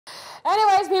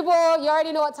Anyways, people, you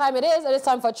already know what time it is. It is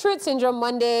time for Truth Syndrome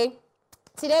Monday.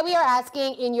 Today we are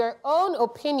asking, in your own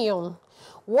opinion,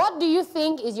 what do you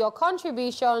think is your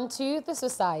contribution to the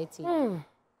society?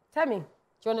 Tell me.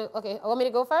 Do you want to, okay, want me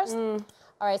to go first? All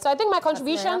right, so I think my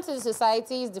contribution to the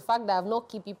society is the fact that I've not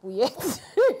killed people yet.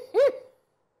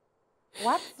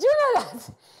 What? Do you know that?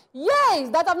 Yes,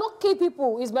 that I've not killed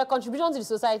people is my contribution to the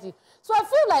society. So I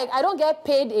feel like I don't get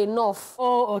paid enough.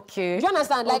 Oh, okay. Do you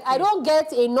understand? Like, I don't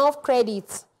get enough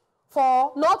credit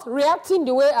for not reacting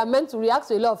the way I'm meant to react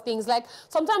to a lot of things. Like,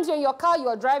 sometimes you're in your car,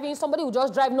 you're driving, somebody will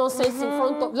just drive nonsense in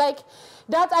front of, like,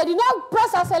 that I did not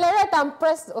press accelerate and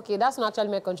press. Okay, that's not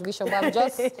actually my contribution, but I'm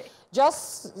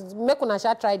just make una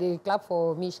try the clap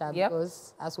for me, Sha,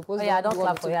 because I suppose. Oh, yeah, I don't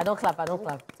clap for you. I don't clap.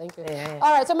 Thank you. Yeah.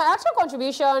 All right, so my actual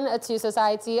contribution to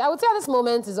society, I would say at this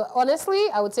moment is, honestly,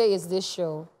 I would say is this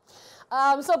show.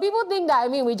 So people think that, I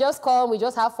mean, we just come, we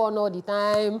just have fun all the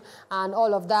time and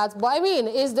all of that. But I mean,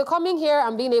 it's the coming here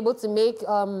and being able to make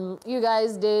you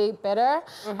guys' day better,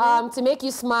 to make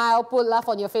you smile, put a laugh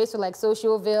on your face with like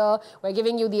social veil. We're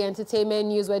giving you the entertainment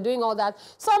news. We're doing all that.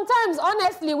 Sometimes,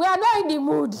 honestly, we are not in the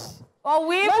mood. Or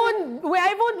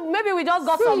maybe we just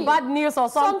got some bad news or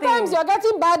something. Sometimes you're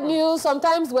getting bad news.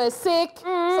 Sometimes we're sick.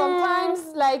 Sometimes,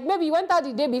 like, maybe you went out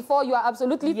the day before, you are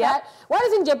absolutely tired. Why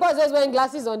doesn't Japan always wearing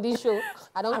glasses on this show?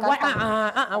 I don't cast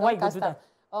them. Why you do that?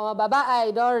 Baba, I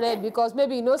don't read because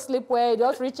maybe you no sleep well. You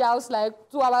just reach out like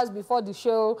 2 hours before the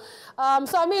show.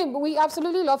 So, I mean, we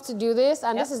absolutely love to do this.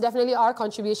 And this is definitely our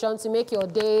contribution to make your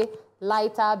day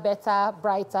lighter, better,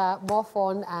 brighter, more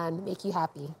fun, and make you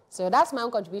happy. So that's my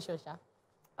own contribution, Sha.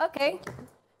 Okay.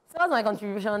 So what's my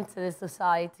contribution to the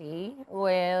society?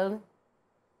 Well,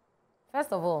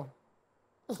 first of all,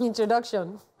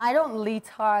 introduction. I don't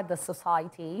litter the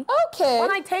society. Okay.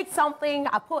 When I take something,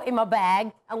 I put in my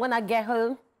bag, and when I get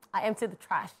home, I empty the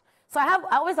trash. So I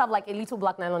always have like a little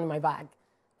black nylon in my bag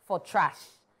for trash.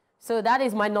 So that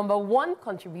is my #1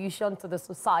 contribution to the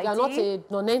society. You're not a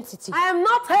non-entity. I am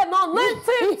not a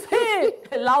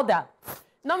non-entity. Louder.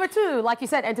 #2, like you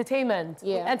said, entertainment.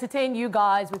 Yeah. We entertain you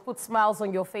guys. We put smiles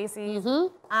on your faces.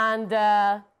 And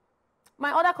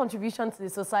my other contribution to the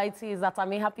society is that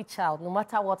I'm a happy child, no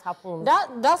matter what happens.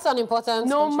 That's an important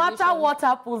No matter what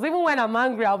happens, even when I'm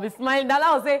angry, I'll be smiling. Then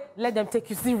I'll say, let them take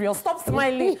you serious. Stop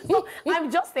smiling. So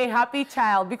I'm just a happy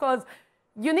child because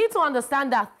you need to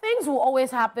understand that things will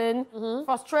always happen.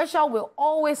 Frustration will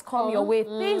always come your way.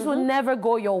 Things will never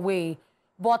go your way.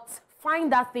 But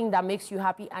find that thing that makes you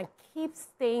happy and keep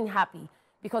staying happy.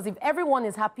 Because if everyone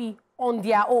is happy on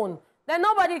their own, then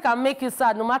nobody can make you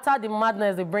sad, no matter the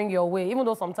madness they bring your way, even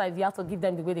though sometimes you have to give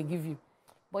them the way they give you.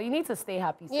 But you need to stay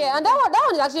happy. So yeah, and that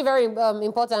one is actually very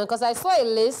important because I saw a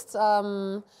list.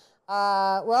 Well,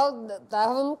 I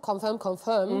haven't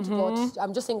confirmed, but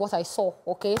I'm just saying what I saw,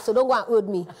 okay? So don't go and hold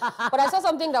me. But I saw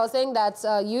something that was saying that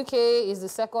UK is the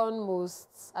second most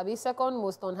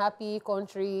unhappy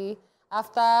country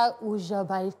after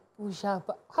Uzbekistan.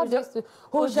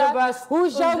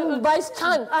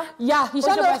 Yeah,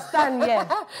 Uzbekistan, yeah.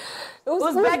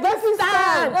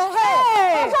 Uzbekistan.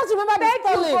 Hey! I just remember Thank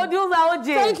you, producer OJ.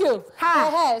 Thank you.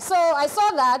 So I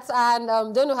saw that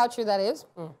and don't know how true that is.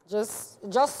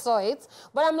 Just saw it.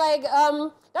 But I'm like,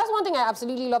 that's one thing I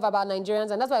absolutely love about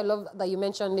Nigerians, and that's why I love that you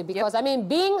mentioned it, because I mean,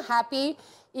 being happy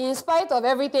in spite of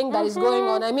everything that is going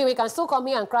on. I mean, we can still come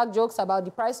here and crack jokes about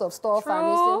the price of stuff. True.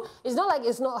 And it's not like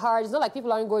it's not hard. It's not like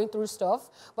people aren't going through stuff.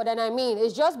 But then, I mean,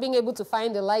 it's just being able to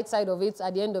find the light side of it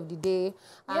at the end of the day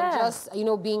and just, you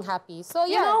know, being happy. So,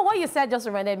 yeah. You know, what you said just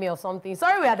reminded me of something.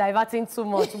 Sorry we are diverting too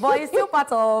much, but it's still part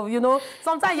of, you know,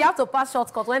 sometimes you have to pass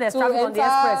shortcuts when there's traffic on the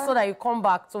express so that you come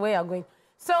back to where you're going.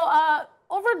 So,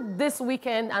 over this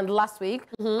weekend and last week,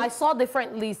 I saw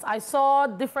different lists.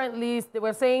 They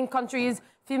were saying countries,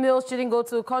 females shouldn't go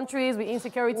to countries with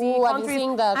insecurity. Countries.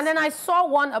 And then I saw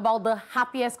one about the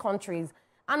happiest countries.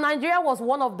 And Nigeria was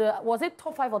one of the, was it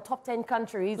top 5 or top 10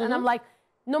 countries? And I'm like,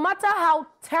 no matter how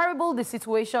terrible the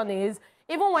situation is,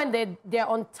 even when they're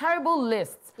on terrible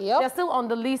lists, they're still on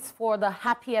the list for the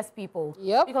happiest people.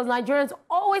 Because Nigerians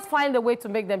always find a way to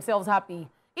make themselves happy.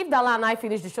 If Dala and I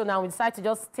finish the show now, we decide to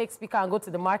just take speaker and go to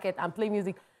the market and play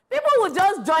music, people will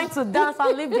just join to dance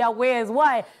and live their ways.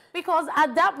 Why? Because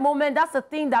at that moment, that's the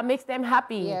thing that makes them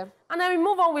happy. And then we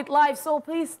move on with life. So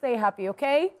please stay happy,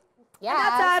 okay? Yeah.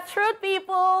 That's our truth,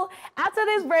 people. After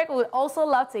this break, we would also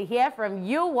love to hear from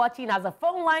you watching as the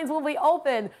phone lines will be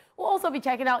open. We'll also be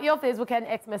checking out your Facebook and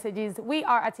X messages. We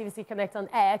are at TVC Connect on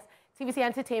X, TVC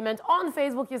Entertainment on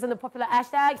Facebook using the popular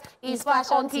hashtag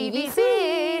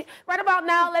 #EastFashionTVC. Right about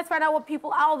now, let's find out what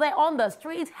people out there on the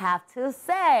street have to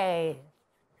say.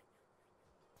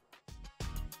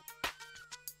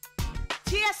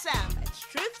 TSM, it's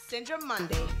Truth Syndrome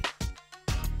Monday.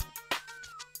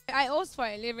 I host for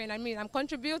a living. I mean, I'm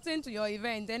contributing to your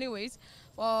event anyways.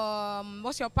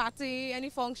 What's your party, any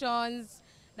functions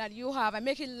that you have, I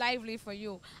make it lively for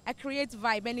you. I create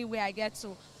vibe anywhere I get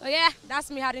to. So yeah,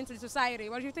 that's me adding to the society.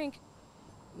 What do you think?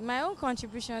 My own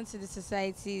contribution to the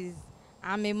society is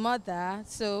I'm a mother,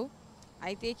 so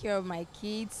I take care of my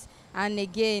kids. And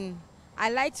again, I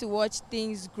like to watch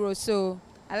things grow, so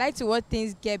I like to watch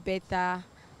things get better.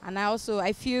 And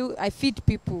I feel I feed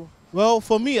people. Well,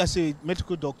 for me as a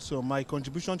medical doctor, my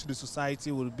contribution to the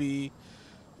society will be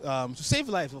to save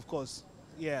life, of course.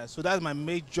 Yeah, so that's my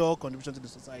major contribution to the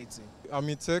society. I'm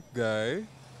a tech guy,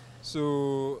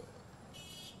 so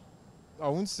I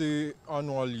won't say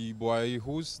annually, but I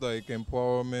host like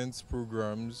empowerment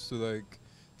programs to like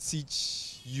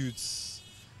teach youths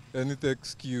any tech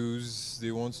skills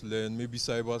they want to learn, maybe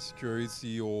cyber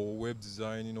security or web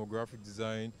design, graphic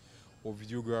design or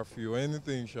videography or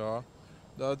anything, sure.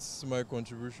 That's my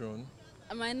contribution.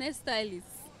 I'm a nail stylist.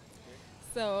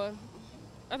 So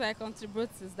what I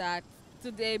contribute is that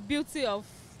to the beauty of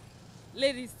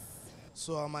ladies.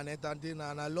 So I'm an entertainer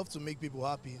and I love to make people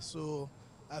happy. So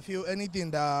I feel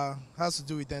anything that has to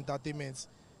do with entertainment,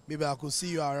 maybe I could see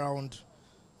you around.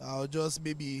 I'll just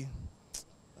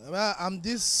I'm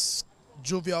this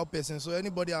jovial person, so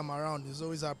anybody I'm around is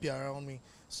always happy around me.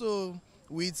 So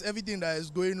with everything that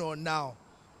is going on now,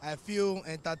 I feel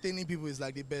entertaining people is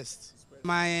like the best.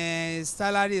 My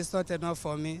salary is not enough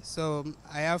for me, so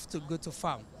I have to go to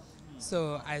farm.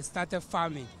 So I started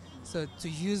farming, so to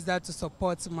use that to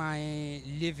support my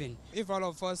living. If all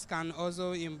of us can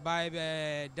also imbibe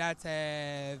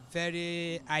that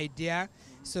very idea,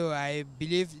 so I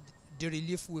believe the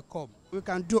relief will come. We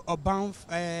can do urban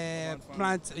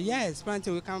plant, yes,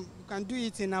 planting. We can do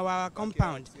it in our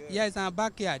compound, yes, in our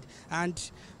backyard,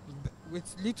 and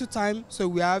with little time, so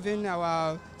we're having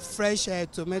our fresh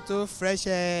tomato, fresh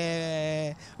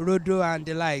rodo and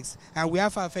the likes, and we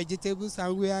have our vegetables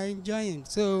and we are enjoying.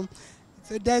 So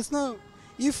there's no,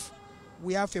 if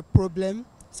we have a problem,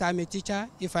 so I'm a teacher,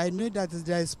 if I know that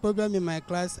there's a problem in my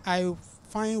class, I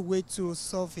find a way to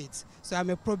solve it. So I'm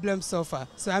a problem solver.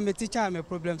 So I'm a teacher, I'm a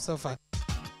problem solver.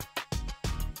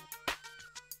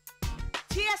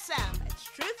 TSM, it's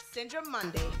Truth Syndrome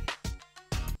Monday.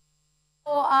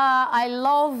 So I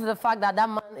love the fact that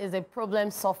man is a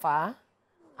problem solver,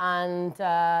 and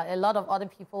a lot of other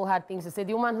people had things to say.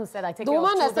 The woman who said, I take care of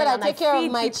children. The woman that said, I take care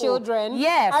of my children.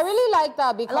 Yes. I really like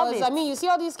that because, I mean, you see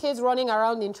all these kids running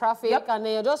around in traffic, and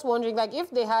then you're just wondering, like,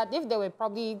 if they were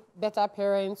probably better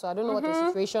parents, so I don't know what the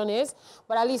situation is,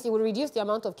 but at least it would reduce the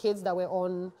amount of kids that were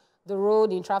on the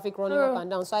road in traffic running up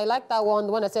and down. So I like that one,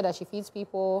 the one that said that she feeds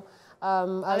people.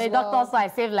 The doctor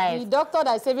that save lives. The doctor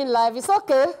that is saving life. It's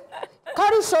okay.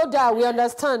 Carry shoulder, we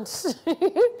understand.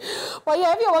 But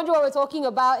yeah, if you're wondering what we're talking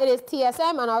about, it is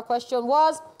TSM, and our question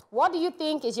was, what do you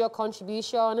think is your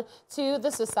contribution to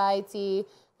the society?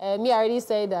 Me, I already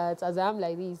said that as I'm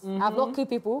like this. I've not killed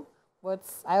people, but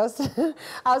I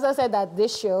also said that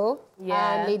this show,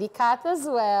 and Lady Cat as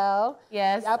well.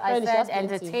 Yes, I said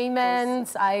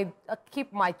entertainment. I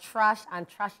keep my trash and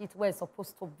trash it where it's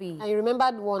supposed to be. And you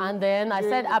remembered one. And then I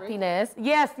said happiness.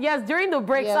 Yes, during the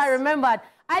break, so I remembered.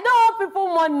 I don't owe people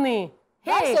money.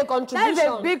 Hey, that's a contribution.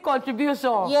 That's a big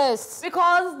contribution. Yes.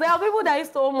 Because there are people that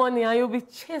used to owe money and you'll be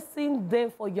chasing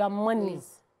them for your money.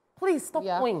 Please stop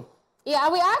going. Yeah,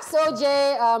 and we asked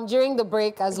OJ during the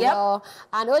break as well.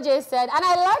 And OJ said, and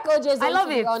I like OJ's own, to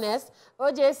be honest.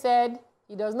 OJ said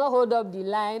he does not hold up the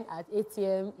line at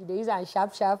ATM. They use and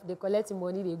sharp, they collect the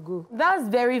money, they go. That's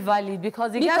very valid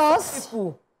because it gets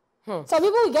people. Some people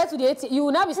will get to the ATM, you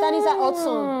will now be standing inside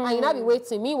Hudson and you will now be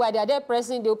waiting. Meanwhile, they are there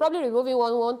pressing, they will probably removing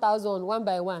 1,000 one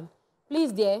by one.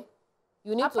 Please, dear,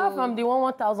 you need Apart from the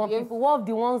 1,000 people, what of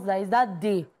the ones that is that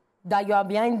day that you are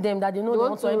behind them, that they know they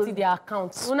want to empty their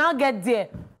accounts? You now get there.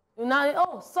 You now,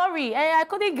 oh, sorry, I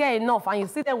couldn't get enough. And you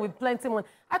see them with plenty of money.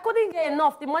 I couldn't get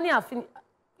enough. The money has finished.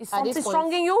 Is something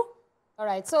strong in you? All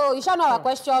right, so you shall know our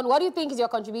question. What do you think is your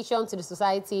contribution to the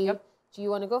society? Do you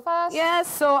want to go first? Yes,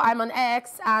 so I'm an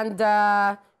ex, and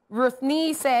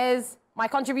Ruthnie says, my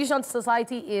contribution to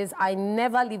society is I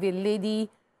never leave a lady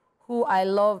who I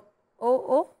love.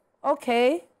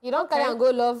 Okay. You don't carry and go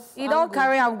love You don't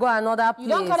carry and go another place.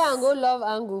 You don't carry and go love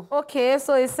Angu. Okay,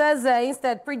 so it says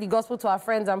instead, preach the gospel to our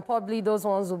friends, and probably those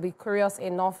ones will be curious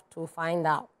enough to find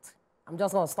out. I'm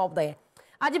just going to stop there.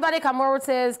 Ajibade Kamoro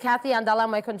says, Kathy and Dala,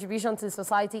 my contribution to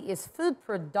society is food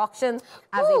production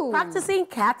as a practicing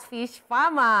catfish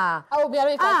farmer. I will be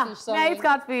a catfish, sorry. Yeah, it's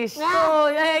catfish.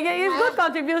 So, it's good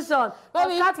contribution. But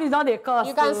catfish not a cost.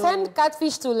 You can send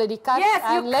catfish to Lady Cat. Yes,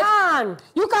 you can.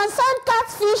 You can send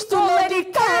catfish to Lady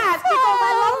Cat. Because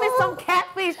I love me some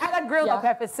catfish. I got grilled up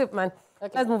pepper soup, man.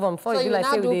 Okay. Let's move on. So you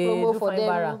now do promo for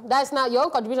them. That's not your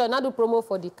own contribution. Now do promo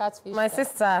for the catfish. My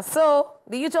sister. So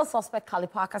the usual suspect, Kali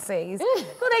Parker, says,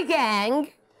 "Good day,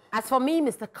 gang. As for me,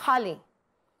 Mr. Kali,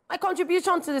 my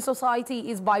contribution to the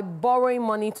society is by borrowing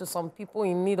money to some people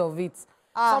in need of it.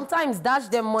 Sometimes dash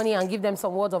them money and give them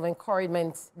some words of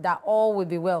encouragement that all will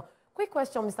be well." Quick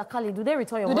question, Mr. Kali, do they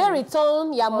return your money? Do they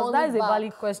return your money? That is a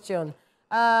valid question.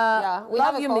 We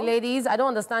love you, me ladies. I don't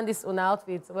understand this on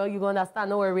outfit. Well, you understand.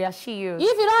 No worry, I see you. If you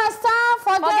don't understand,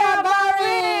 forget about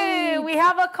it. We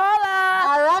have a caller.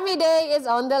 Aramide is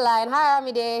on the line. Hi,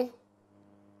 Aramide.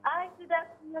 Hi, good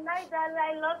afternoon. Hi, darling.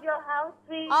 I love your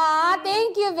outfit.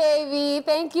 Thank you, baby.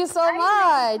 Thank you so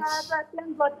much.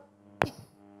 We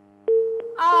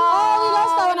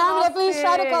lost our Aramide. Please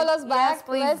try to call us back. Yes,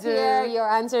 please Let's hear your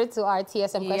answer to our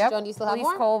TSM question. You still have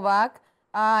please call back.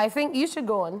 I think you should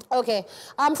go on. Okay.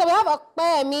 So we have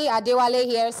Okpeyemi Adewale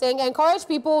here saying, encourage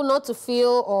people not to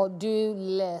feel or do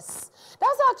less.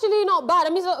 That's actually not bad. I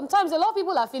mean, sometimes a lot of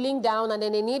people are feeling down and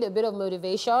then they need a bit of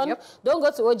motivation. Don't go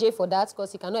to OJ for that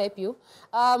because he cannot help you.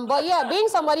 But yeah, being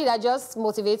somebody that just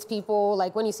motivates people,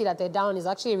 like when you see that they're down, is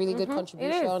actually a really good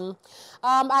contribution.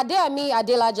 Adeyemi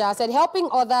Adelaja said, helping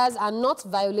others and not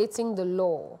violating the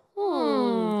law.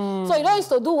 So you don't used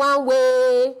to do one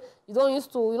way. You don't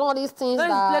used to, you know, all these things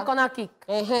that... play corner kick.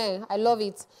 I love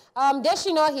it.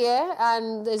 Deshino here,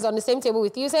 and is on the same table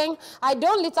with you, saying, I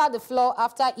don't litter the floor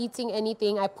after eating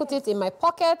anything. I put it in my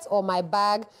pocket or my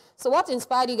bag. So what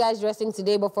inspired you guys dressing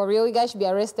today? But for real, you guys should be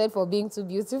arrested for being too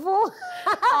beautiful.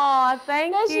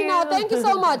 Thank you. Deshino, thank you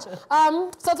so much.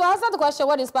 So to answer the question,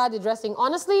 what inspired the dressing?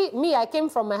 Honestly, me, I came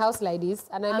from my house like this.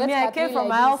 And I met Catherine I came from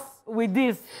my house with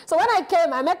this. So when I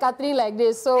came, I met Catherine like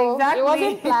this. So it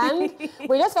wasn't planned.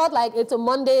 We just felt like it's a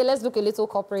Monday. Let's look a little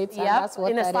corporate. And that's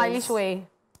what in a stylish way.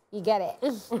 You get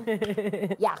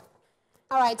it. Yeah.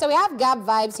 All right. So we have Gab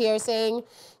Vibes here saying,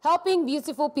 helping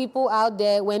beautiful people out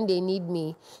there when they need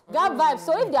me. Gab Vibes.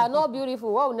 So if they are not beautiful,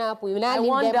 we will not leave them hanging.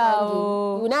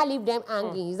 We will not leave them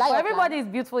hanging. Is that your everybody plan?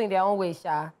 is beautiful in their own way,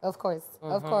 Sha. Of course.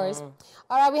 Of course.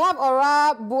 All right. We have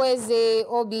Ora Boeze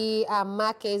Obi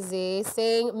Amakeze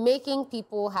saying, making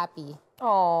people happy.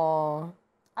 Oh.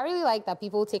 I really like that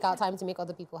people take out time to make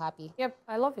other people happy. Yep,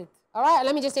 I love it. All right,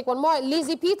 let me just take one more.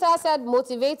 Lizzie Peter said,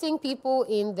 motivating people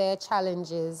in their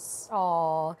challenges.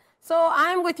 Oh. So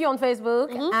I'm with you on Facebook,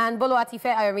 and Bolo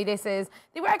Atife Ayomide says,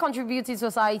 the way I contribute to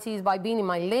society is by being in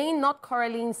my lane, not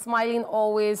quarreling, smiling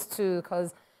always too,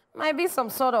 because might be some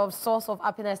sort of source of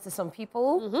happiness to some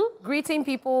people. Greeting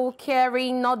people,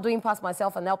 caring, not doing past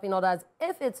myself and helping others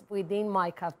if it's within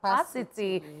my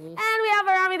capacity. And we have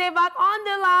Aramide back on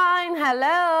the line.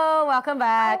 Hello, welcome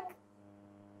back.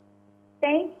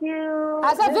 Thank you.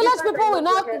 I said village people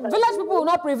will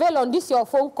not prevail on this your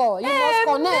phone call. You must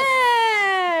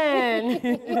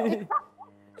connect.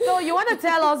 So you want to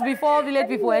tell us before village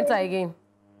people enter again?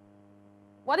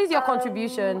 What is your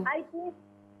contribution? I think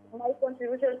my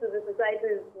contribution to the society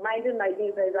is minding my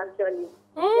business, actually.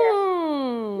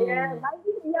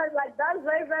 Like that's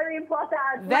very, very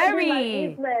important. Very.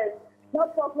 Minding my business.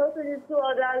 Not for closing it to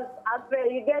others after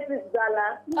you get this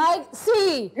dollar. I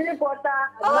see. Very important.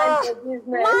 Mind your business.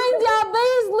 Mind your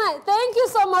business. Thank you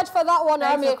so much for that one,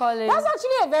 Army. That's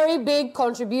actually a very big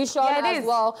contribution as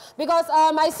well. Because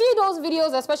I see those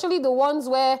videos, especially the ones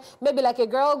where maybe like a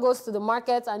girl goes to the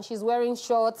market and she's wearing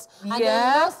shorts. And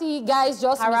then you see guys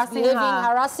just harassing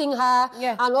her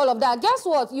and all of that. Guess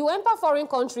what? You enter foreign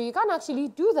country, you can't actually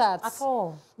do that. At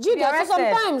all. So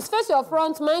sometimes, face your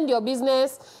front, mind your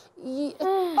business.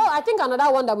 Oh, I think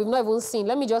another one that we've not even seen.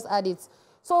 Let me just add it.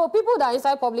 So people that are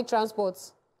inside public transport,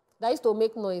 that used to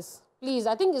make noise. Please,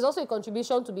 I think it's also a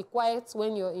contribution to be quiet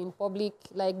when you're in public.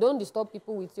 Like, don't disturb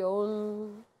people with your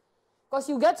own... Because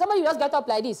you get, somebody just get up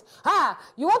like this.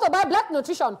 You want to buy black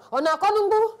nutrition on a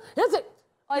konumbu?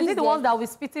 Or is it the one that will be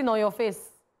spitting on your face?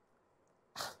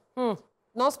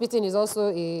 Not spitting is also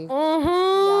a...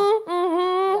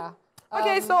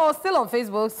 Okay, so still on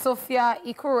Facebook, Sophia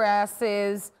Ikura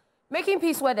says, making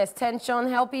peace where there's tension,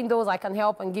 helping those I can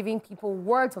help, and giving people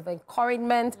words of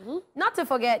encouragement. Not to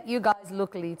forget, you guys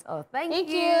look lit. Oh, thank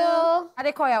you.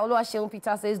 Adekoya Oluwaseun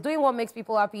Peter says, doing what makes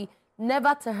people happy,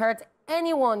 never to hurt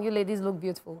anyone. You ladies look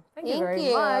beautiful. Thank you very much.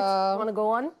 You want to go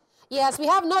on? Yes, we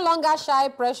have no longer shy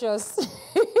precious.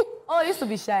 Oh, I used to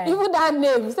be shy. Even that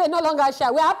name, say no longer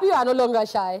shy. We're happy you are no longer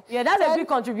shy. Yeah, that's a big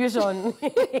contribution.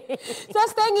 So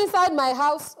staying inside my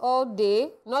house all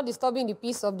day, not disturbing the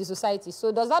peace of the society.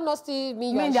 So does that not still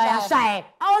mean you are shy?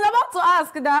 I was about to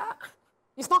ask that.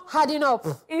 It's not hard enough.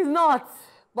 It's not.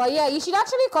 But yeah, you should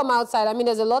actually come outside. I mean,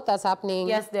 there's a lot that's happening.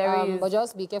 Yes, there is. But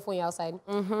just be careful when you're outside.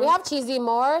 We have Cheesy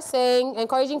Moore saying,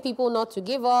 encouraging people not to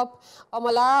give up.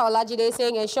 Omolara Olajide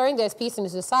saying, ensuring there's peace in the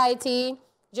society.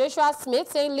 Joshua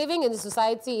Smith saying, living in the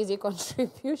society is a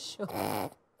contribution.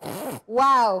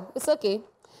 Wow, it's okay.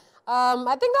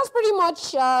 I think that's pretty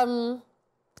much...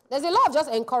 there's a lot of just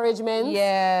encouragement.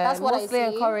 Yeah, that's what I see. Mostly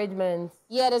encouragement.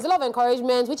 Yeah, there's a lot of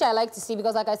encouragement, which I like to see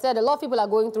because, like I said, a lot of people are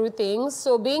going through things.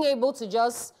 So being able to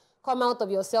just come out of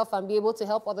yourself and be able to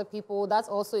help other people, that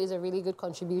also is a really good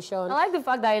contribution. I like the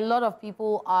fact that a lot of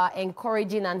people are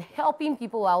encouraging and helping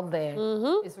people out there.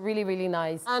 It's really, really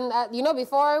nice. And, you know,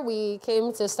 before we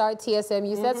came to start TSM,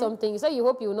 you said something. You said you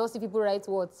hope you will not see people write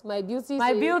what? My beauty.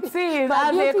 My beauty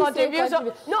as a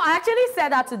contribution. No, I actually said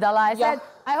that to Dala. I said,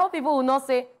 I hope people will not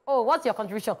say, oh, what's your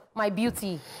contribution? My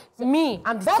beauty. Me,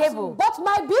 I'm disabled. But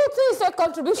my beauty is a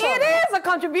contribution. It is a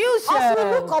contribution. As we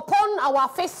look upon our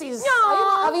faces, are you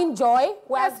not having joy?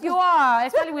 Yes, you are,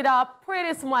 especially with our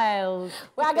pretty smiles.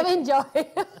 We are getting joy.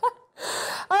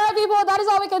 All right, people, that is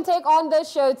all we can take on the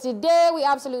show today. We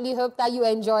absolutely hope that you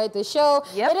enjoyed the show.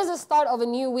 It is the start of a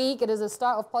new week. It is the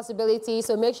start of possibility.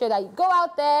 So make sure that you go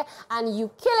out there and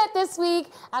you kill it this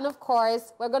week. And of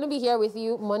course, we're going to be here with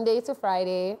you Monday to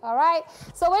Friday. All right.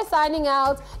 So we're signing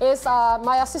out. It's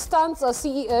my assistant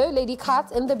CEO, Lady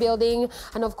Kat, in the building.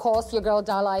 And of course, your girl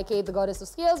Dala, aka the Goddess of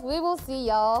Skills. We will see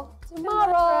y'all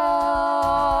tomorrow.